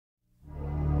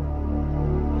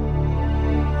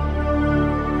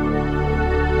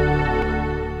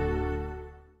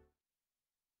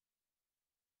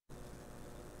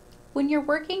When you're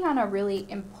working on a really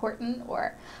important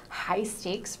or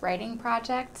high-stakes writing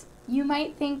project, you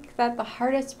might think that the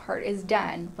hardest part is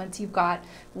done once you've got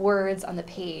words on the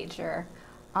page or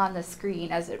on the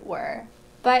screen, as it were.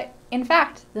 But in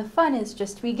fact, the fun is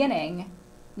just beginning.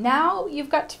 Now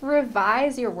you've got to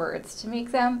revise your words to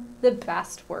make them the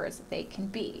best words that they can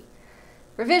be.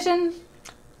 Revision,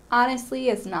 honestly,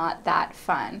 is not that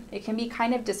fun. It can be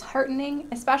kind of disheartening,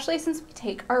 especially since we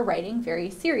take our writing very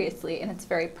seriously and it's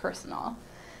very personal.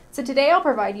 So today I'll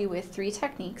provide you with 3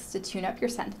 techniques to tune up your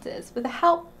sentences with the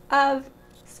help of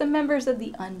some members of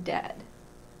the undead.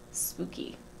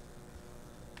 Spooky.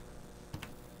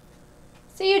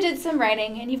 So you did some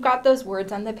writing and you've got those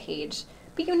words on the page,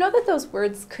 but you know that those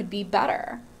words could be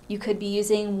better. You could be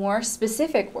using more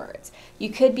specific words. You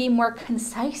could be more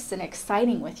concise and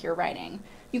exciting with your writing.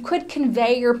 You could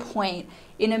convey your point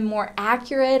in a more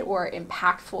accurate or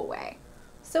impactful way.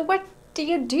 So what do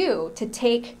you do to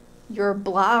take your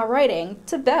blah writing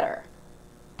to better?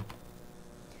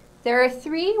 There are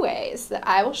 3 ways that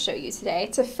I will show you today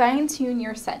to fine-tune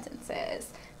your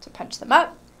sentences, to punch them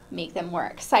up, make them more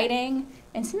exciting,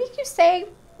 and to make you say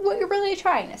what you're really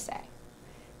trying to say.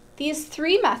 These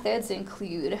 3 methods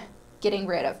include getting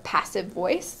rid of passive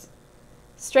voice,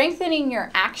 strengthening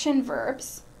your action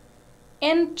verbs,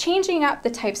 and changing up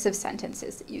the types of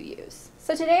sentences that you use.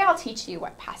 So today I'll teach you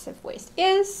what passive voice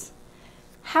is,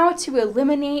 how to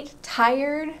eliminate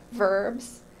tired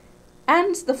verbs,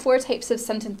 and the 4 types of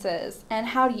sentences and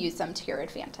how to use them to your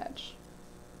advantage.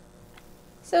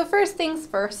 So first things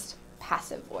first,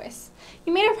 passive voice.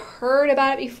 You may have heard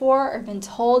about it before or been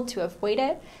told to avoid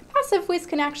it. Passive voice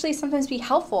can actually sometimes be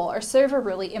helpful or serve a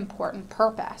really important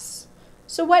purpose.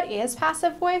 So what is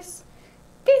passive voice?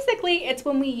 Basically, it's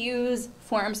when we use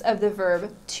forms of the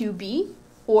verb to be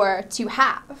or to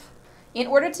have in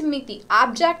order to make the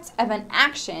object of an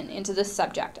action into the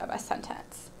subject of a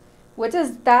sentence. What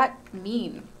does that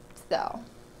mean, though?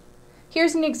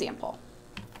 Here's an example.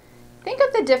 Think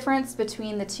of the difference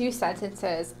between the 2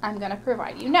 sentences I'm going to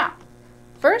provide you now.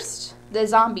 First, the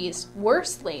zombies were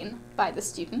slain by the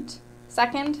student.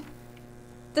 Second,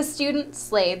 the student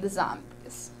slayed the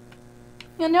zombies.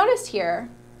 You'll notice here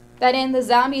that in the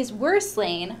zombies were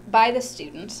slain by the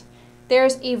student,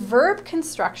 there's a verb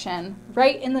construction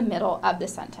right in the middle of the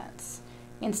sentence.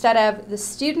 Instead of the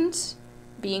student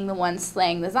being the one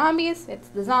slaying the zombies, it's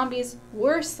the zombies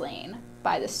were slain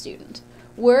by the student.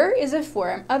 Were is a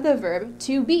form of the verb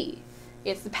to be.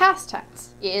 It's the past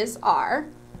tense. Is, are,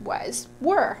 was,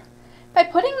 were. By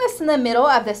putting this in the middle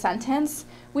of the sentence,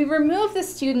 we remove the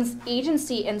student's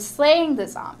agency in slaying the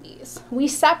zombies. We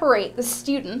separate the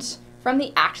student from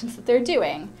the actions that they're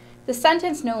doing. The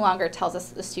sentence no longer tells us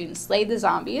that the student slayed the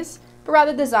zombies, but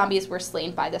rather the zombies were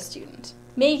slain by the student,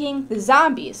 making the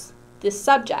zombies the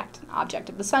subject and object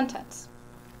of the sentence.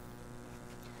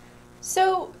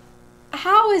 So,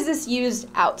 how is this used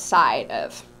outside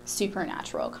of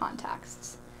supernatural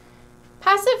contexts?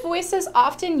 Passive voice is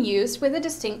often used with a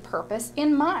distinct purpose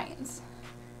in mind.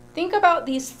 Think about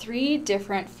these 3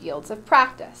 different fields of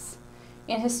practice.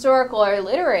 In historical or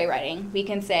literary writing, we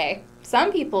can say,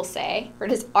 some people say, or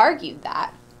it is argued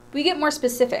that. We get more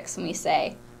specifics when we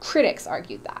say, critics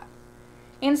argued that.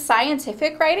 In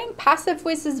scientific writing, passive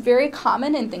voice is very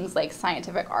common in things like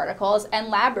scientific articles and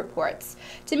lab reports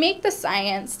to make the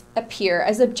science appear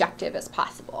as objective as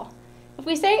possible. If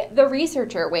we say the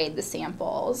researcher weighed the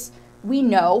samples, we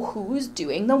know who's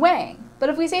doing the weighing. But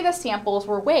if we say the samples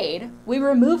were weighed, we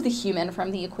remove the human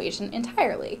from the equation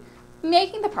entirely,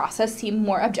 making the process seem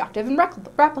more objective and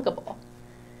replicable.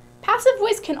 Passive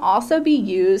voice can also be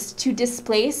used to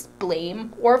displace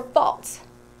blame or fault.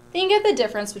 Think of the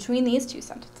difference between these 2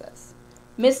 sentences.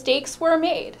 Mistakes were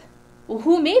made. Well,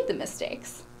 who made the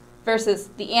mistakes?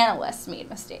 Versus the analysts made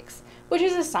mistakes, which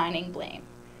is assigning blame.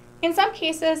 In some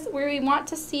cases where we want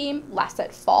to seem less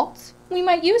at fault, we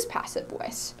might use passive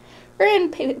voice. Or in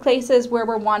places where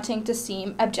we're wanting to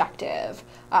seem objective,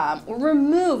 or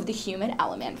remove the human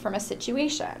element from a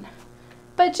situation.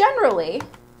 But generally,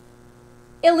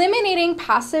 eliminating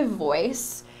passive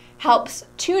voice helps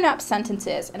tune up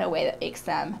sentences in a way that makes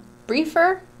them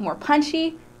briefer, more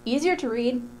punchy, easier to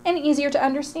read, and easier to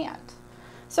understand.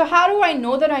 So how do I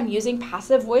know that I'm using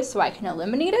passive voice so I can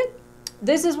eliminate it?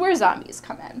 This is where zombies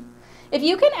come in. If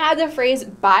you can add the phrase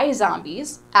by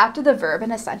zombies after the verb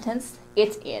in a sentence,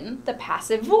 it's in the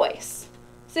passive voice.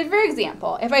 So for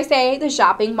example, if I say the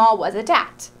shopping mall was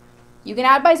attacked, you can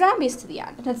add by zombies to the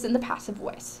end, and it's in the passive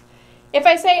voice. If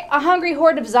I say a hungry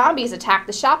horde of zombies attacked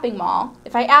the shopping mall,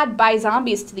 if I add by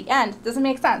zombies to the end, it doesn't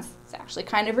make sense. It's actually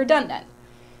kind of redundant.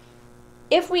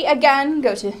 If we again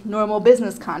go to normal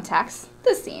business context,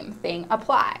 the same thing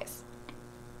applies.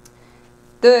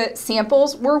 The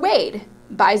samples were weighed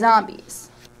by zombies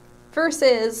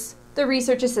versus the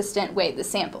research assistant weighed the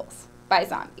samples by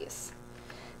zombies.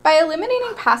 By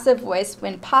eliminating passive voice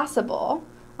when possible,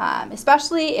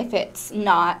 especially if it's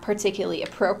not particularly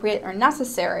appropriate or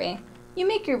necessary, you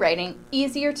make your writing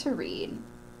easier to read.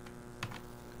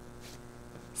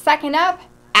 Second up,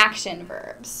 action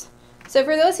verbs. So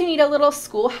for those who need a little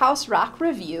Schoolhouse Rock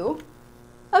review,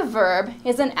 a verb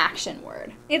is an action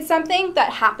word. It's something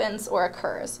that happens or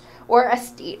occurs, or a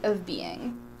state of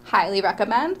being. Highly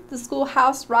recommend the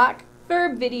Schoolhouse Rock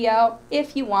verb video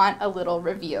if you want a little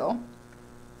review.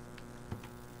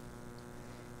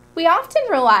 We often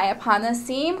rely upon the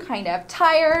same kind of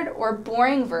tired or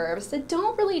boring verbs that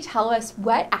don't really tell us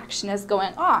what action is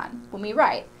going on when we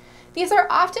write. These are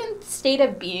often state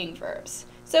of being verbs.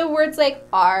 So words like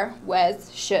are,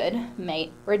 was, should,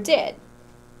 might, or did.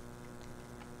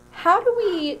 How do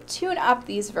we tune up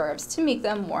these verbs to make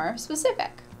them more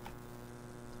specific?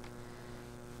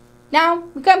 Now,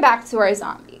 we come back to our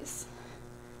zombies.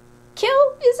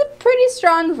 Kill is a pretty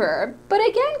strong verb, but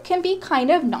again can be kind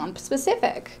of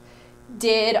non-specific.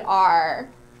 Did our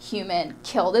human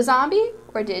kill the zombie,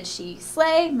 or did she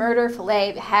slay, murder,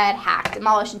 fillet, behead, hack,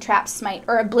 demolish, entrap, smite,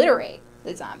 or obliterate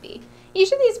the zombie?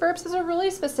 Each of these verbs has a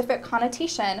really specific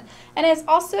connotation and is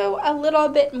also a little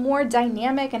bit more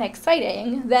dynamic and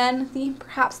exciting than the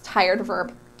perhaps tired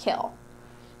verb kill.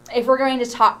 If we're going to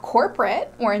talk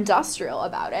corporate or industrial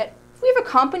about it, if we have a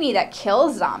company that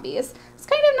kills zombies, it's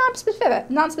kind of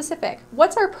non-specific.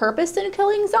 What's our purpose in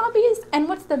killing zombies, and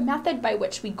what's the method by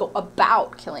which we go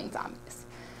about killing zombies?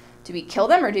 Do we kill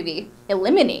them or do we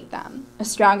eliminate them? A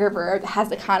stronger verb has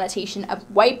the connotation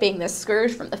of wiping this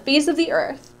scourge from the face of the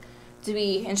earth. Do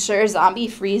we ensure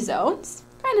zombie-free zones?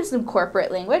 Kind of some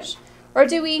corporate language. Or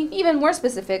do we, even more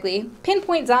specifically,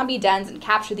 pinpoint zombie dens and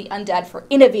capture the undead for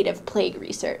innovative plague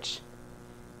research?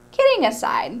 Kidding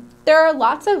aside, there are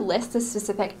lots of lists of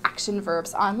specific action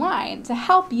verbs online to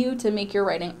help you to make your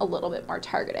writing a little bit more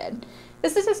targeted.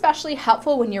 This is especially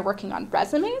helpful when you're working on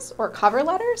resumes or cover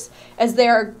letters, as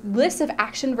there are lists of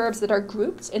action verbs that are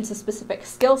grouped into specific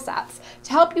skill sets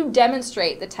to help you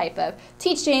demonstrate the type of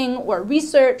teaching or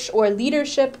research or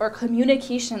leadership or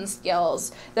communication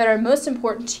skills that are most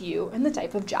important to you and the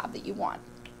type of job that you want.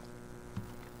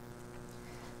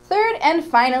 Third and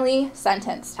finally,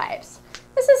 sentence types.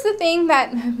 This is the thing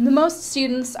that the most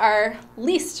students are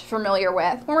least familiar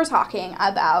with when we're talking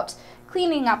about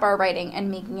cleaning up our writing and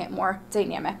making it more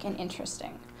dynamic and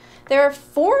interesting. There are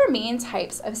 4 main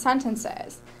types of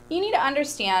sentences you need to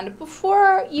understand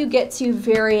before you get to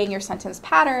varying your sentence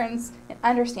patterns and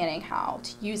understanding how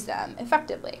to use them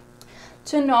effectively.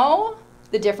 To know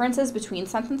the differences between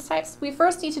sentence types, we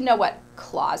first need to know what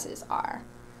clauses are.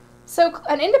 So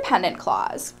an independent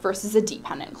clause versus a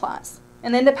dependent clause.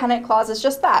 An independent clause is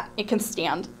just that. It can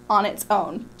stand on its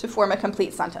own to form a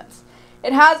complete sentence.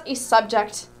 It has a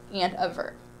subject and a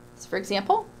verb. So for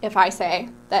example, if I say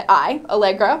that I,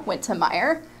 Allegra, went to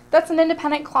Meyer, that's an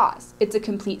independent clause. It's a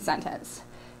complete sentence.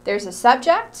 There's a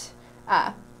subject,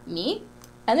 me,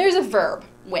 and there's a verb,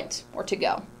 went, or to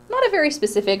go. Not a very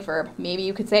specific verb. Maybe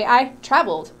you could say I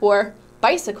traveled, or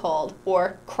bicycled,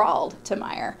 or crawled to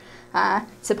Meyer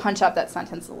to punch up that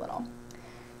sentence a little.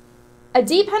 A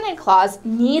dependent clause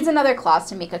needs another clause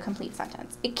to make a complete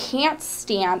sentence. It can't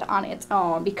stand on its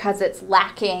own because it's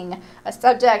lacking a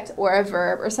subject or a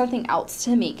verb or something else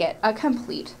to make it a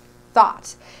complete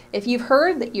thought. If you've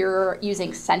heard that you're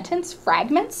using sentence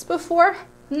fragments before,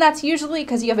 then that's usually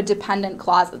because you have a dependent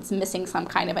clause that's missing some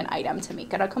kind of an item to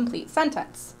make it a complete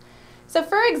sentence. So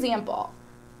for example,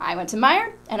 I went to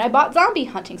Meyer and I bought zombie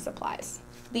hunting supplies.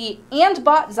 The "and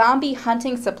bought zombie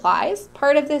hunting supplies"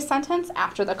 part of this sentence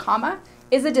after the comma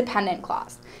is a dependent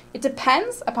clause. It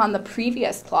depends upon the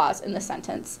previous clause in the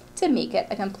sentence to make it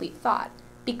a complete thought,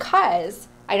 because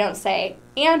I don't say,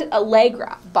 "and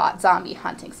Allegra bought zombie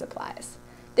hunting supplies."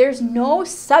 There's no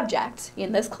subject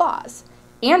in this clause.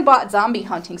 "And bought zombie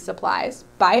hunting supplies"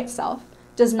 by itself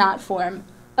does not form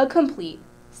a complete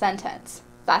sentence.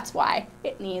 That's why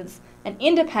it needs an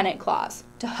independent clause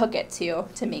to hook it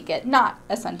to make it not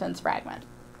a sentence fragment.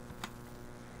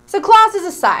 So clauses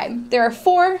aside, there are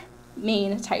 4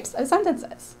 main types of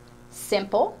sentences: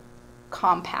 simple,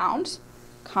 compound,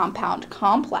 compound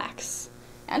complex,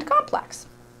 and complex.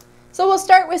 So we'll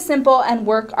start with simple and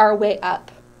work our way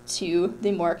up to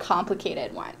the more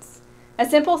complicated ones. A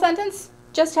simple sentence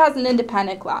just has an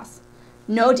independent clause,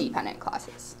 no dependent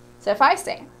clauses. So if I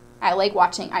say, I like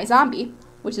watching iZombie,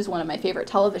 which is one of my favorite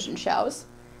television shows,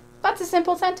 that's a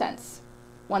simple sentence.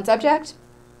 1 subject,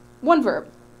 1 verb.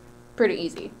 Pretty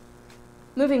easy.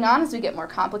 Moving on as we get more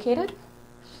complicated.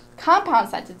 Compound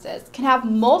sentences can have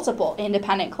multiple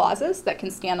independent clauses that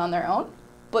can stand on their own,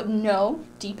 but no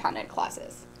dependent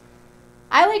clauses.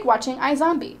 I like watching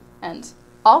iZombie, and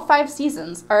all 5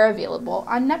 seasons are available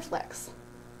on Netflix.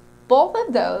 Both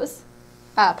of those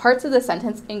parts of the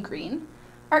sentence in green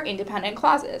are independent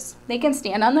clauses. They can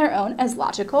stand on their own as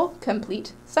logical,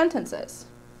 complete sentences.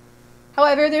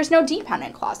 However, there's no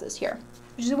dependent clauses here,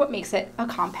 which is what makes it a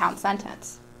compound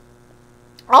sentence.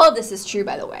 All of this is true,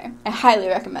 by the way. I highly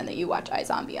recommend that you watch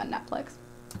iZombie on Netflix.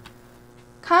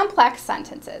 Complex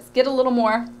sentences get a little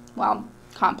more, well,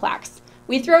 complex.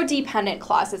 We throw dependent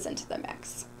clauses into the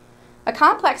mix. A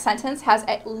complex sentence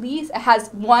has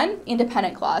one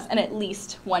independent clause and at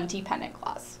least one dependent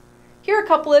clause. Here are a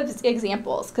couple of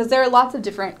examples, because there are lots of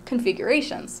different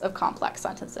configurations of complex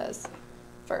sentences.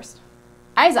 First,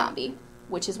 iZombie,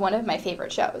 which is one of my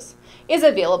favorite shows, is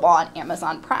available on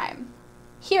Amazon Prime.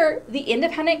 Here, the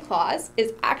independent clause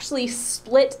is actually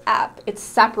split up. It's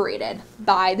separated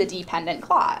by the dependent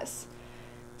clause.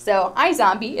 So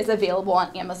iZombie is available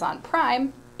on Amazon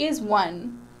Prime is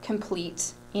one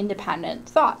complete independent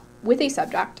thought with a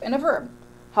subject and a verb.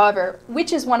 However,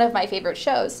 which is one of my favorite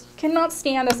shows, cannot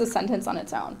stand as a sentence on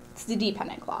its own. It's the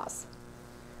dependent clause.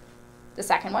 The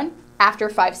second one, after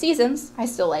 5 seasons, I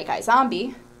still like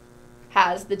iZombie,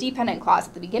 has the dependent clause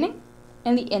at the beginning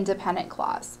and the independent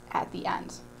clause at the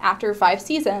end. After 5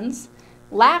 seasons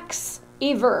lacks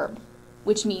a verb,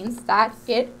 which means that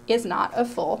it is not a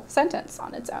full sentence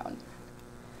on its own.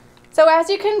 So as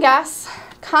you can guess,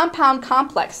 compound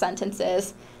complex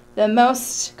sentences, the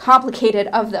most complicated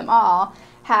of them all,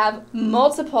 have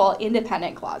multiple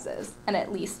independent clauses and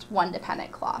at least one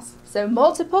dependent clause. So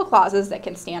multiple clauses that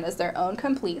can stand as their own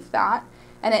complete thought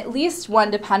and at least one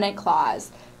dependent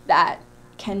clause that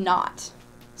cannot.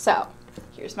 So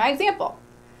here's my example.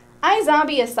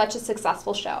 iZombie is such a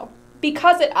successful show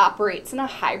because it operates in a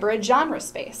hybrid genre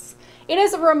space. It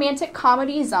is a romantic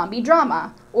comedy zombie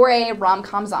drama or a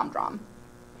rom-com zomdrom.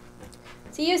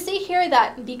 So you see here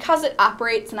that because it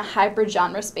operates in a hybrid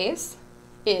genre space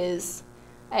is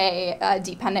a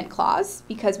dependent clause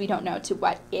because we don't know to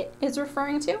what it is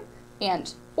referring to,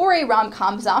 and or a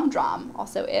rom-com zomdrom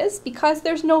also is because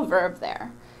there's no verb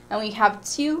there. And we have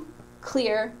 2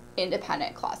 clear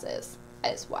independent clauses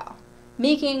as well,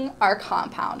 making our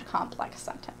compound complex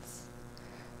sentence.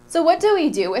 So what do we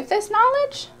do with this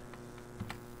knowledge?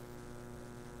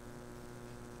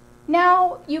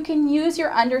 Now you can use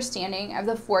your understanding of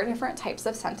the 4 different types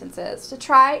of sentences to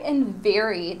try and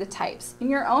vary the types in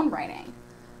your own writing.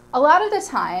 A lot of the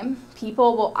time,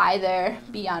 people will either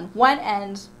be on one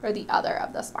end or the other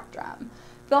of the spectrum.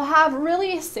 They'll have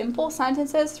really simple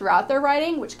sentences throughout their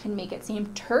writing, which can make it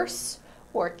seem terse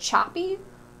or choppy,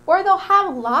 or they'll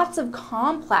have lots of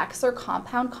complex or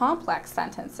compound complex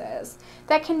sentences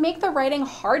that can make the writing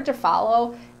hard to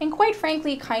follow and, quite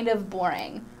frankly, kind of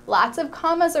boring. Lots of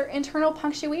commas or internal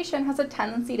punctuation has a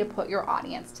tendency to put your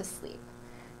audience to sleep.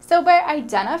 So by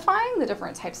identifying the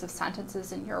different types of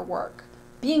sentences in your work,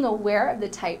 being aware of the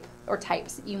type or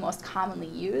types that you most commonly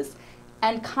use,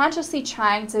 and consciously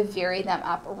trying to vary them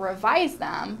up or revise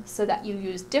them so that you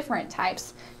use different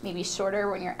types, maybe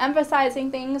shorter when you're emphasizing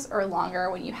things or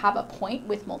longer when you have a point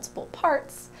with multiple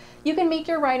parts, you can make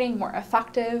your writing more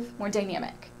effective, more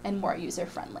dynamic, and more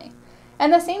user-friendly.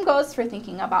 And the same goes for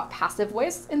thinking about passive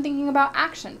voice and thinking about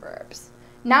action verbs.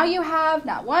 Now you have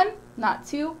not 1, not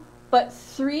 2, but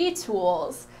 3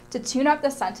 tools to tune up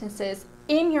the sentences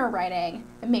in your writing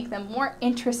and make them more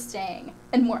interesting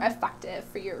and more effective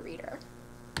for your reader.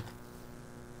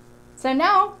 So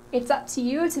now it's up to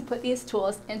you to put these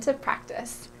tools into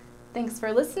practice. Thanks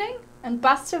for listening, and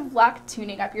best of luck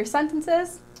tuning up your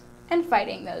sentences and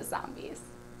fighting those zombies.